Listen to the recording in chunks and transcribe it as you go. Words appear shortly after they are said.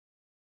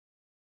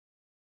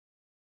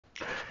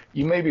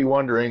you may be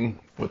wondering,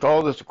 with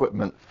all this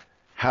equipment,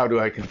 how do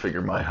I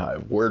configure my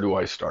hive? Where do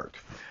I start?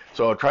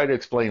 So I'll try to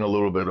explain a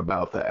little bit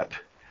about that.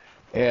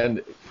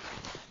 And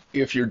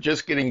if you're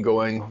just getting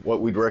going,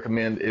 what we'd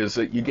recommend is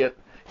that you get,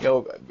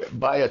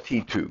 buy a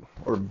T2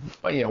 or,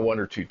 one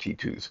or two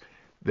T2s.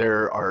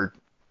 They're our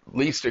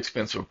least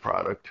expensive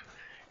product,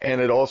 and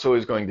it also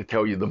is going to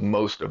tell you the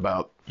most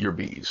about your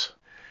bees.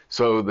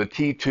 So the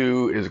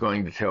T2 is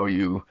going to tell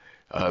you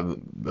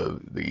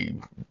the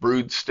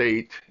brood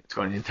state. It's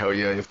going to tell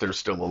you if they're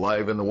still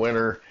alive in the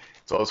winter.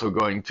 It's also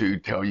going to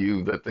tell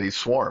you that they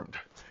swarmed.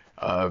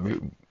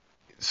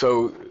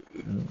 So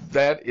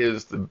that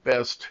is the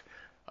best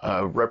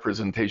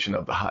representation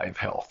of the hive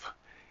health.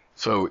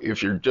 So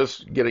if you're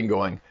just getting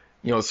going,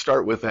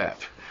 start with that.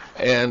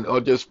 And I'll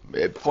just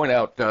point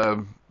out,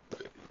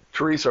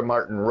 Teresa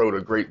Martin wrote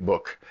a great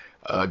book,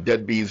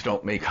 Dead Bees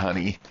Don't Make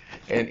Honey,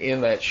 and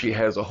in that she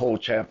has a whole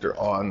chapter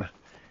on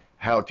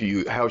how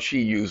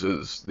she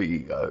uses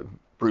the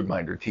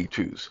BroodMinder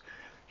T2s.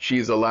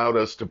 She's allowed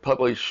us to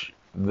publish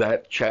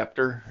that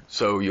chapter,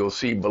 so you'll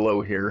see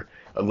below here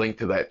a link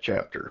to that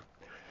chapter.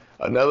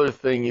 Another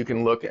thing you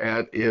can look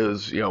at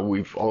is,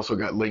 we've also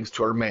got links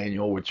to our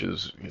manual, which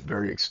is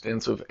very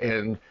extensive,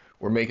 and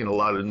we're making a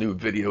lot of new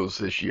videos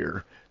this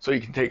year. So you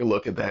can take a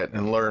look at that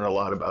and learn a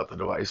lot about the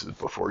devices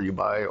before you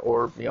buy,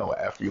 or,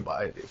 after you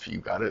buy it, if you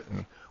got it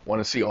and want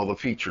to see all the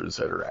features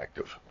that are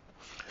active.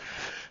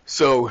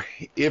 So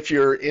if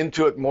you're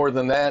into it more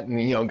than that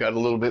and, got a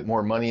little bit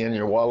more money in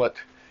your wallet,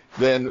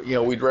 then,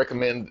 we'd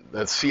recommend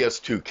the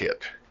CS2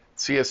 kit.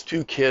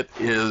 CS2 kit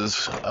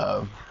is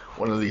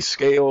one of these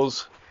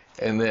scales,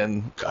 and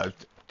then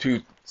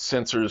two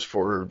sensors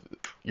for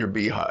your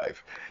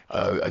beehive,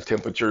 a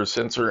temperature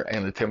sensor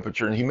and a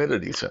temperature and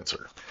humidity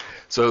sensor.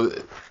 So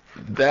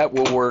that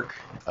will work,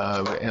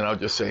 and I'll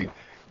just say,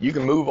 you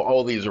can move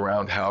all these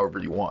around however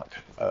you want.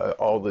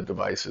 All the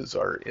devices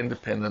are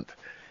independent,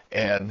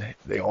 and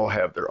they all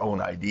have their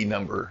own ID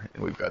number,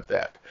 and we've got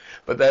that.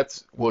 But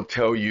that will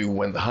tell you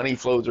when the honey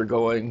flows are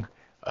going.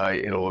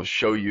 It'll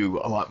show you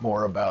a lot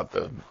more about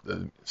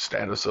the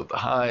status of the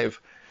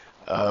hive.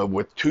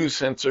 With two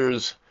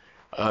sensors,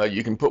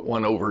 you can put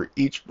one over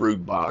each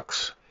brood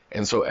box,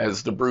 and so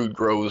as the brood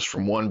grows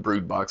from one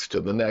brood box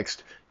to the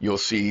next, you'll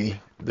see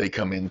they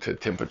come into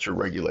temperature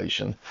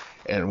regulation,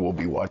 and we'll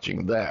be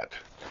watching that.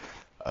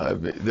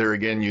 There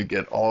again, you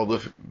get all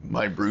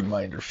my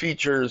BroodMinder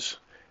features.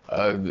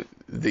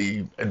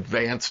 The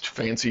advanced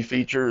fancy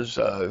features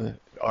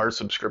are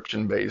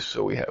subscription based,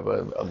 so we have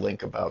a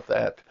link about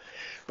that.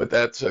 But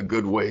that's a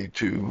good way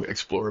to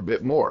explore a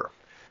bit more.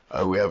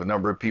 We have a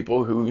number of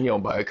people who,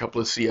 buy a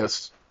couple of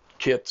CS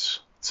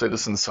kits.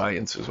 Citizen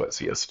Science is what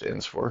CS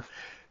stands for.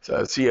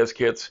 So CS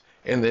kits,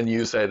 and then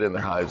use that in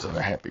their hives, and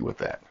they're happy with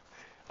that.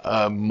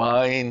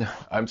 Mine,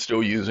 I'm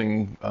still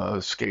using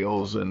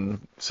scales and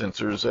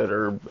sensors that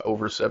are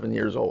over 7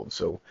 years old,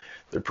 so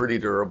they're pretty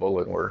durable,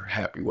 and we're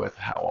happy with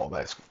how all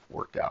that's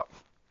worked out.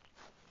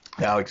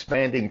 Now,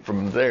 expanding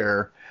from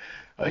there,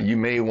 you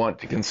may want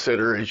to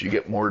consider, as you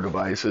get more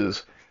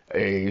devices,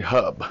 a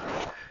hub.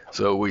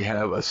 So we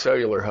have a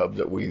cellular hub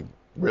that we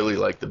really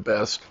like the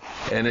best,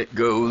 and it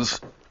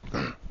goes,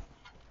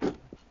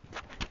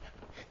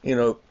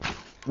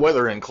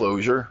 weather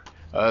enclosure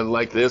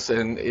like this,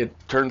 and it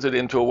turns it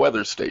into a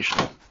weather station.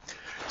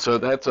 So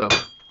that's a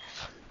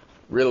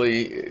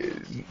really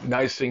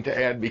nice thing to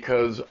add,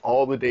 because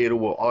all the data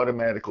will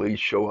automatically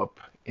show up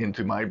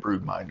into my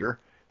BroodMinder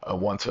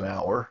once an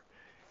hour.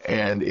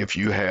 And if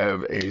you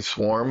have a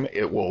swarm,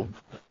 it will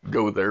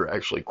go there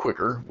actually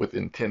quicker,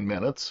 within 10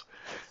 minutes.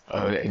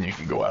 And you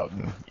can go out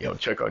and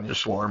check on your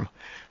swarm.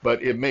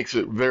 But it makes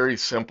it very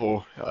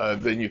simple.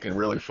 Then you can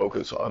really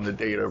focus on the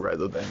data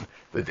rather than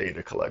the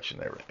data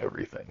collection,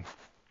 everything.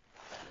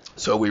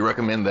 So we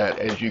recommend that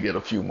as you get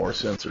a few more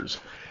sensors.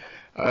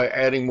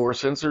 Adding more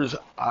sensors,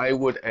 I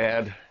would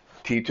add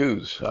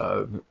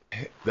T2s.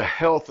 The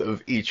health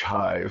of each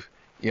hive,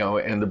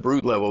 and the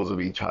brood levels of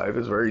each hive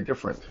is very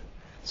different.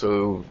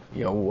 So,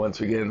 once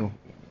again,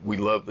 we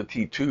love the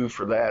T2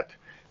 for that.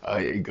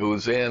 It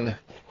goes in,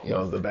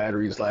 the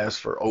batteries last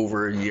for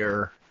over a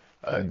year,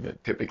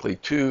 typically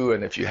 2,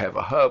 and if you have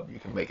a hub, you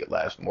can make it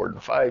last more than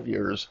 5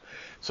 years.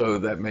 So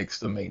that makes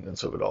the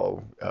maintenance of it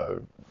all,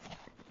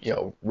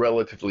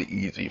 relatively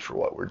easy for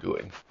what we're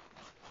doing.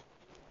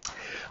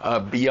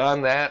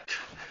 Beyond that,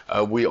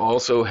 we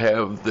also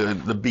have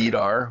the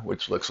BeeDar,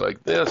 which looks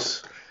like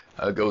this,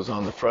 goes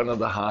on the front of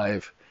the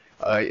hive.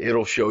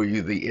 It'll show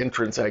you the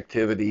entrance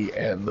activity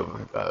and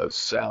the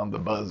sound, the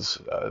buzz,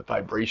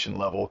 vibration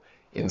level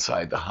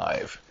inside the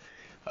hive.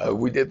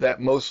 We did that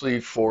mostly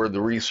for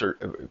the research,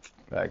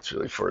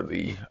 actually for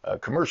the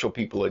commercial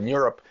people in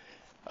Europe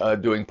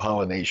doing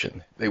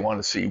pollination. They want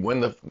to see when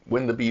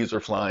the bees are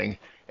flying,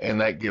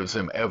 and that gives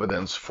them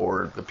evidence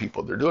for the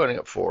people they're doing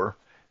it for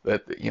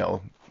that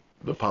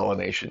the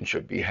pollination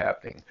should be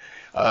happening.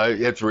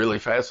 It's really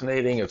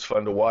fascinating. It's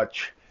fun to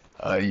watch.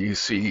 You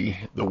see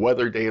the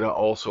weather data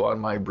also on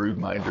my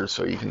BroodMinder,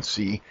 so you can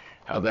see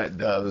how that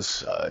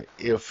does.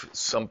 If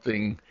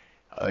something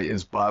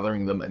is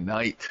bothering them at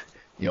night,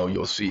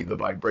 You'll see the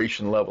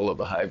vibration level of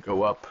the hive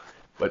go up,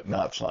 but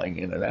not flying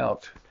in and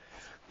out.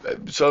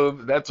 So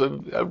that's a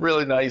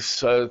really nice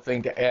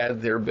thing to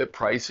add. They're a bit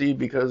pricey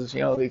because,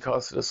 they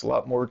cost us a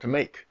lot more to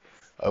make.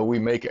 We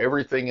make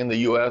everything in the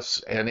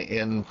U.S. and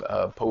in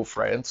Po,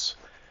 France.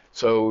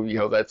 So,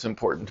 that's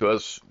important to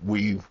us.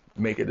 We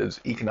make it as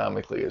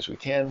economically as we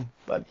can,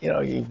 but,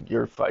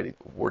 you're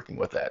working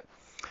with that.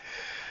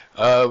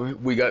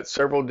 We got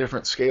several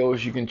different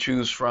scales you can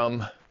choose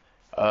from.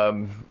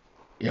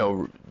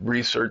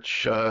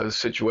 Research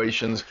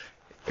situations.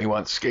 You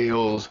want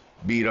scales,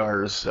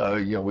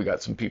 BeeDars. We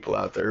got some people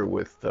out there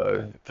with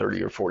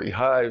 30 or 40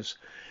 hives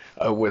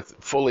with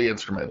fully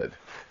instrumented.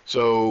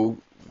 So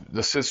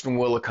the system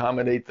will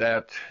accommodate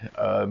that.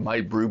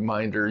 My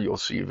BroodMinder, you'll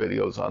see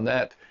videos on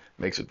that.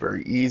 Makes it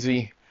very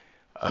easy.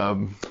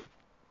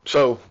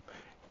 So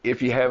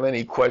if you have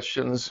any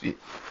questions,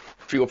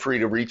 feel free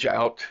to reach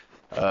out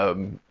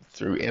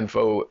through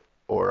info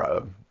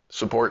or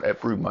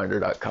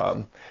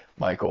support@broodminder.com.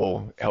 Mike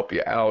will help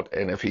you out,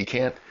 and if he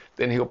can't,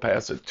 then he'll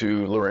pass it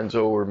to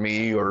Lorenzo or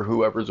me or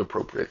whoever's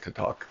appropriate to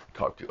talk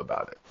to you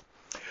about it.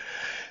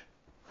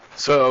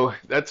 So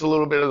that's a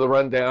little bit of the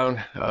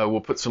rundown.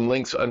 We'll put some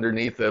links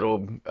underneath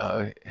that'll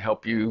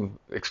help you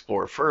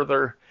explore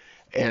further.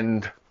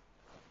 And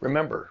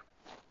remember,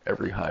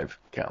 every hive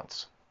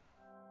counts.